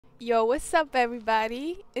Yo, what's up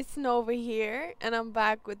everybody? It's Nova here, and I'm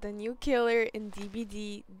back with a new killer in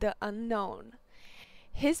DBD, The Unknown.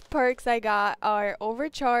 His perks I got are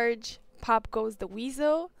Overcharge, Pop Goes the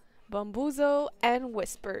Weasel, Bamboozle, and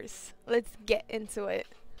Whispers. Let's get into it.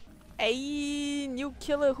 Hey, new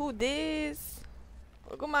killer, who this?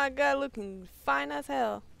 Look at my guy looking fine as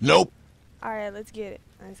hell. Nope. Alright, let's get it.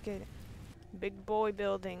 Big boy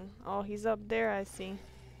building. Oh, he's up there, I see.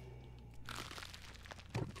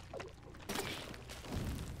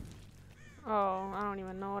 Oh, I don't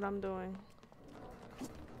even know what I'm doing.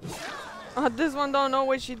 Oh, this one don't know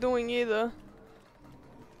what she's doing either.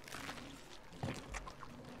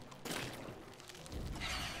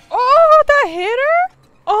 Oh, that hit her?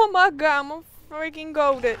 Oh my god, I'm freaking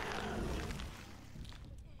goated.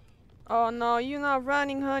 Oh no, you not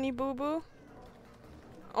running, honey boo boo.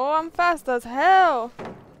 Oh, I'm fast as hell.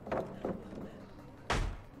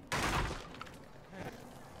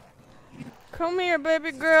 Come here,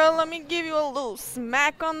 baby girl. Let me give you a little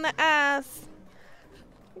smack on the ass.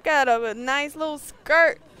 Got a nice little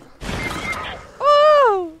skirt.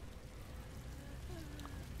 Oh!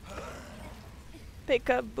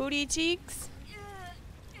 Pick up booty cheeks.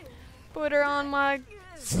 Put her on my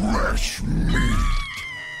Fresh meat.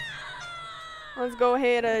 Let's go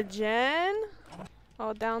hit a Jen.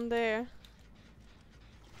 Oh, down there.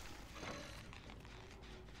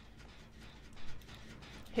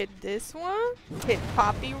 Hit this one. Hit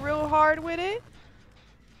Poppy real hard with it.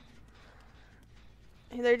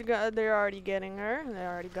 They're already getting her. They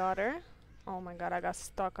already got her. Oh my god, I got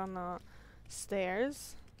stuck on the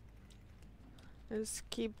stairs. Just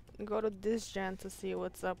go to this Jen to see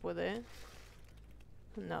what's up with it.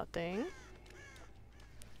 Nothing.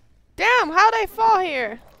 Damn, how'd I fall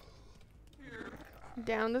here?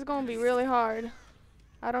 Damn, this is gonna be really hard.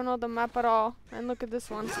 I don't know the map at all. And look at this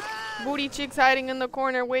one. Booty cheeks hiding in the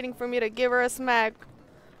corner waiting for me to give her a smack.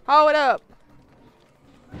 Hold up.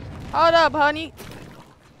 Hold up, honey.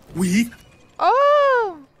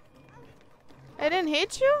 Oh! It didn't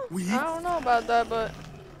hit you? I don't know about that, but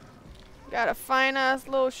got a fine ass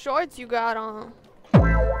little shorts you got on.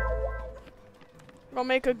 Gonna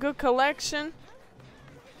make a good collection.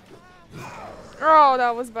 Oh,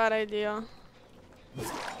 that was a bad idea.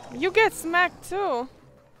 You get smacked too.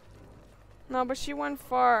 No, but she went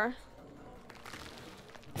far.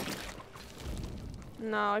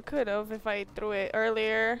 No, I could have if I threw it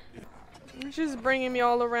earlier. She's bringing me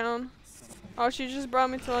all around. Oh, she just brought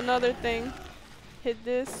me to another thing. Hit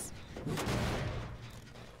this.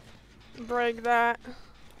 Break that.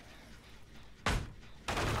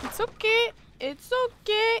 It's okay. It's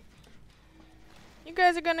okay. You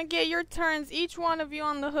guys are gonna get your turns, each one of you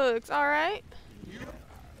on the hooks, alright?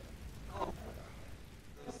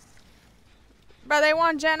 Bro, they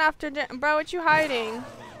want Jen after Jen. Bro, what you hiding?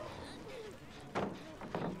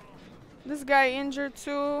 This guy injured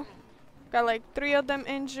too. Got like 3 of them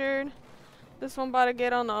injured. This one about to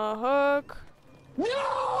get on a hook.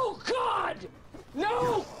 No, God!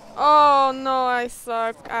 No! Oh no, I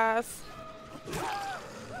suck ass.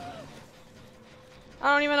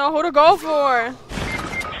 I don't even know who to go for.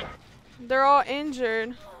 They're all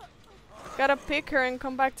injured. Gotta pick her and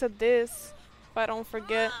come back to this if I don't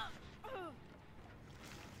forget.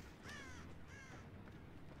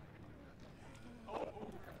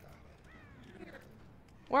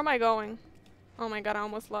 Where am I going? Oh my god, I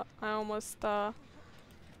almost let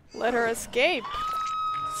her escape.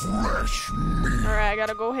 Fresh meat. Alright, I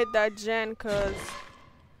gotta go hit that Jen cause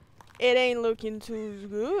it ain't looking too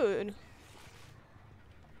good.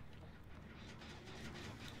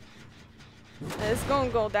 It's gonna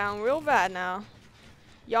go down real bad now.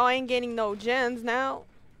 Y'all ain't getting no gens now.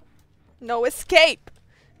 No escape.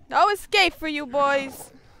 No escape for you boys.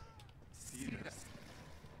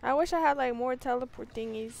 I wish I had like more teleport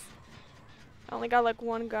thingies. I only got like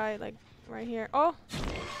one guy like right here. Oh!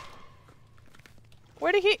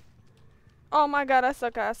 Where did he? Oh my god, I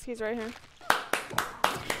suck ass. He's right here.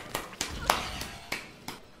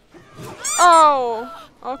 Oh!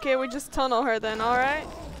 Okay, we just tunnel her then, alright?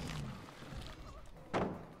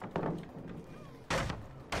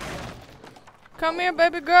 Come here,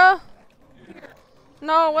 baby girl.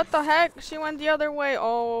 No, what the heck? She went the other way.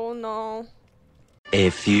 Oh no. A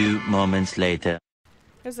few moments later.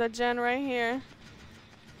 There's a Jen right here.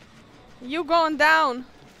 You going down.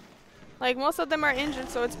 Like, most of them are injured,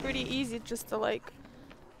 so it's pretty easy just to, like...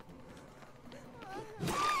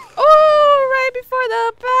 Oh, right before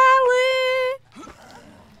the pallet!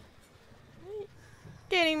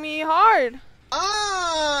 Getting me hard.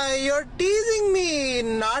 Ah, you're teasing me.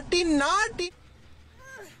 Naughty, naughty.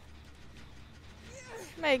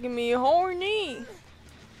 Making me horny.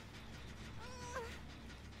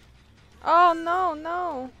 Oh no,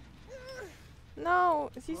 no. No,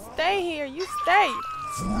 you stay here. You stay.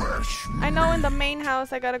 I know in the main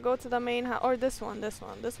house I gotta go to the main house. Or this one. This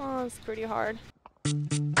one's pretty hard.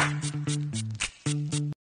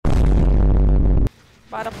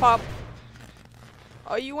 About to pop.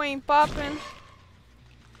 Oh, you ain't popping.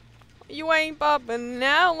 You ain't popping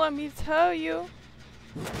now, let me tell you.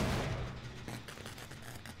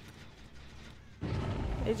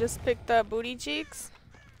 They just picked up booty cheeks.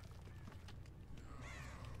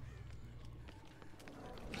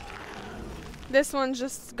 This one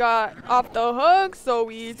just got off the hook, so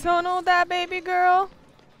we tunneled that baby girl.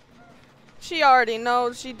 She already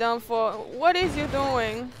knows she done for. What is you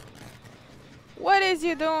doing? What is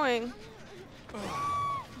you doing?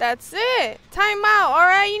 That's it. Time out,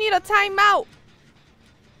 alright? You need a timeout.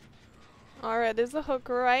 Alright, there's a hook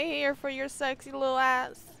right here for your sexy little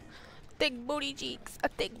ass. Thick booty cheeks. A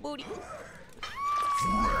thick booty.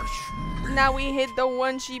 Now we hit the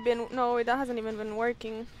one she been. No, that hasn't even been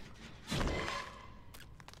working.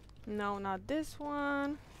 No, not this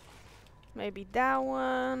one. Maybe that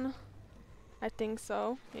one. I think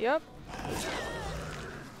so. Yep.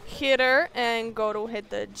 Hit her and go to hit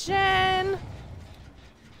the gen.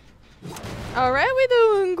 Alright, we're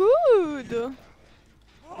doing good.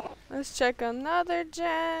 Let's check another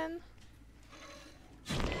gen.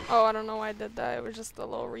 Oh, I don't know why I did that. It was just a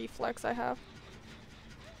little reflex I have.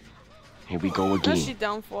 Here we go again. What's she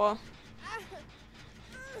down for?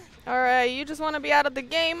 Alright, you just want to be out of the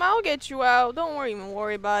game? I'll get you out. Don't even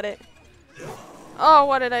worry about it. Oh,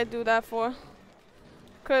 what did I do that for?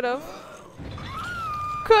 Could've.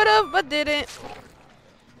 Could've, but didn't.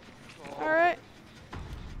 Alright.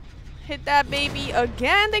 Hit that baby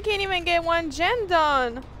again. They can't even get one gen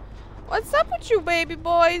done. What's up with you, baby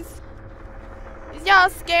boys? Is y'all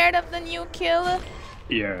scared of the new killer?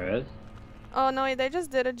 Yes. Oh, no, they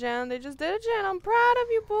just did a gen. They just did a gen. I'm proud of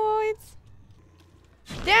you, boys.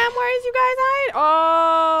 Damn, where is you guys hide?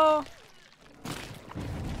 Oh.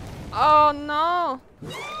 Oh, no.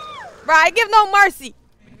 Bro, I give no mercy.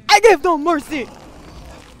 I give no mercy.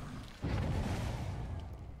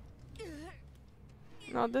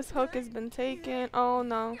 No, this hook has been taken. Oh,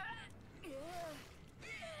 no.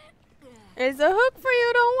 There's a hook for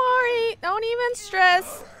you. Don't worry. Don't even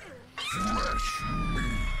stress.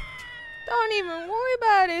 Don't even worry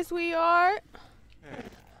about it, sweetheart.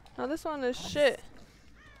 No, this one is shit.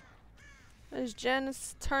 This gen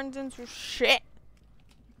is turned into shit.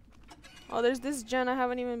 Oh, there's this gen I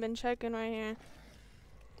haven't even been checking right here.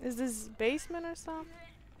 Is this basement or something?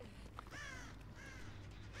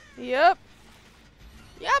 Yep.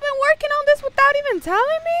 Y'all been working on this without even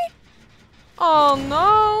telling me? Oh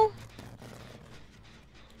no.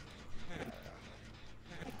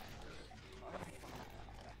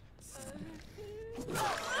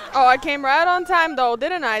 Oh, I came right on time though,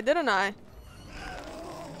 didn't I? Didn't I?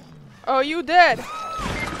 Oh, you did.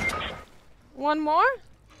 One more?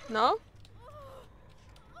 No?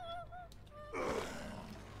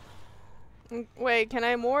 Wait, can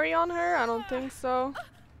I Mori on her? I don't think so.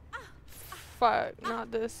 Fuck,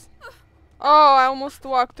 not this. Oh, I almost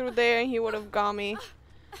walked through there and he would have got me.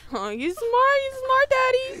 Oh, you smart,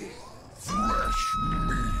 daddy.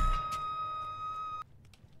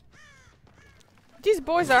 These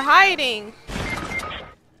boys are hiding.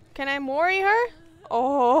 Can I Mori her?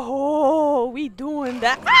 Oh, we doing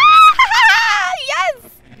that. Ah, yes.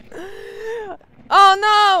 Oh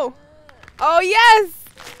no. Oh yes.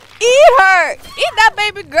 Eat her. Eat that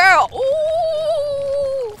baby girl.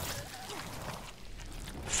 Ooh.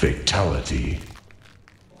 Fatality.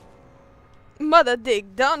 Mother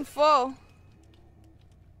dick done for.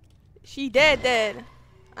 She dead.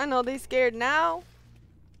 I know they scared now.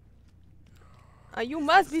 You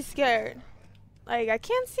must be scared. Like, I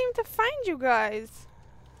can't seem to find you guys.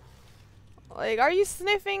 Like, are you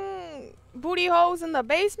sniffing booty holes in the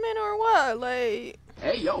basement or what? Like,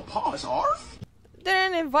 hey, yo, pause, Arf.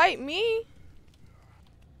 Didn't invite me.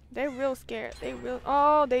 They're real scared.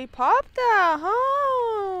 Oh, they popped that,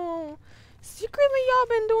 huh? Secretly, y'all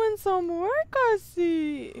been doing some work, I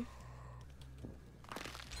see.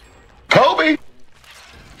 Kobe!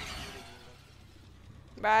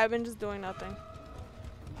 But I've been just doing nothing.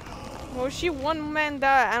 Well, she one man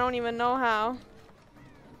died. I don't even know how.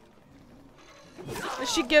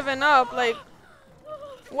 Is she giving up? Like,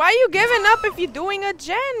 why you giving up if you're doing a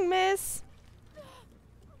gen, miss?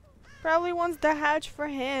 Probably wants the hatch for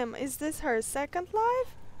him. Is this her second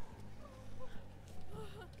life?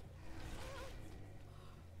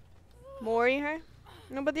 Mori her?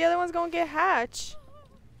 No, but the other one's gonna get hatch.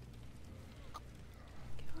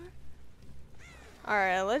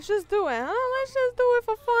 Alright, let's just do it, huh? Let's just do it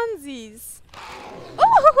for funsies.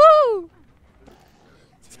 Ooh!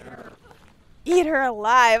 Eat her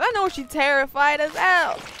alive. I know she's terrified as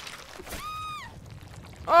hell.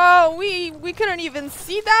 Oh, we couldn't even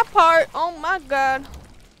see that part. Oh my god.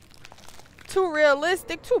 Too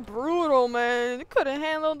realistic, too brutal, man. It couldn't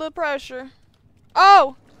handle the pressure.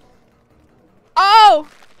 Oh! Oh!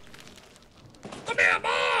 Come here,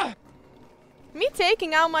 Ma! Me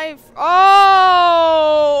taking out my...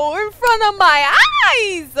 Oh! In front of my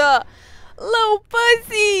eyes! Little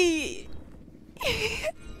pussy!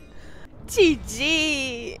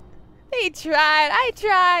 GG. They tried. I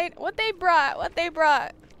tried. What they brought?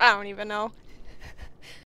 I don't even know.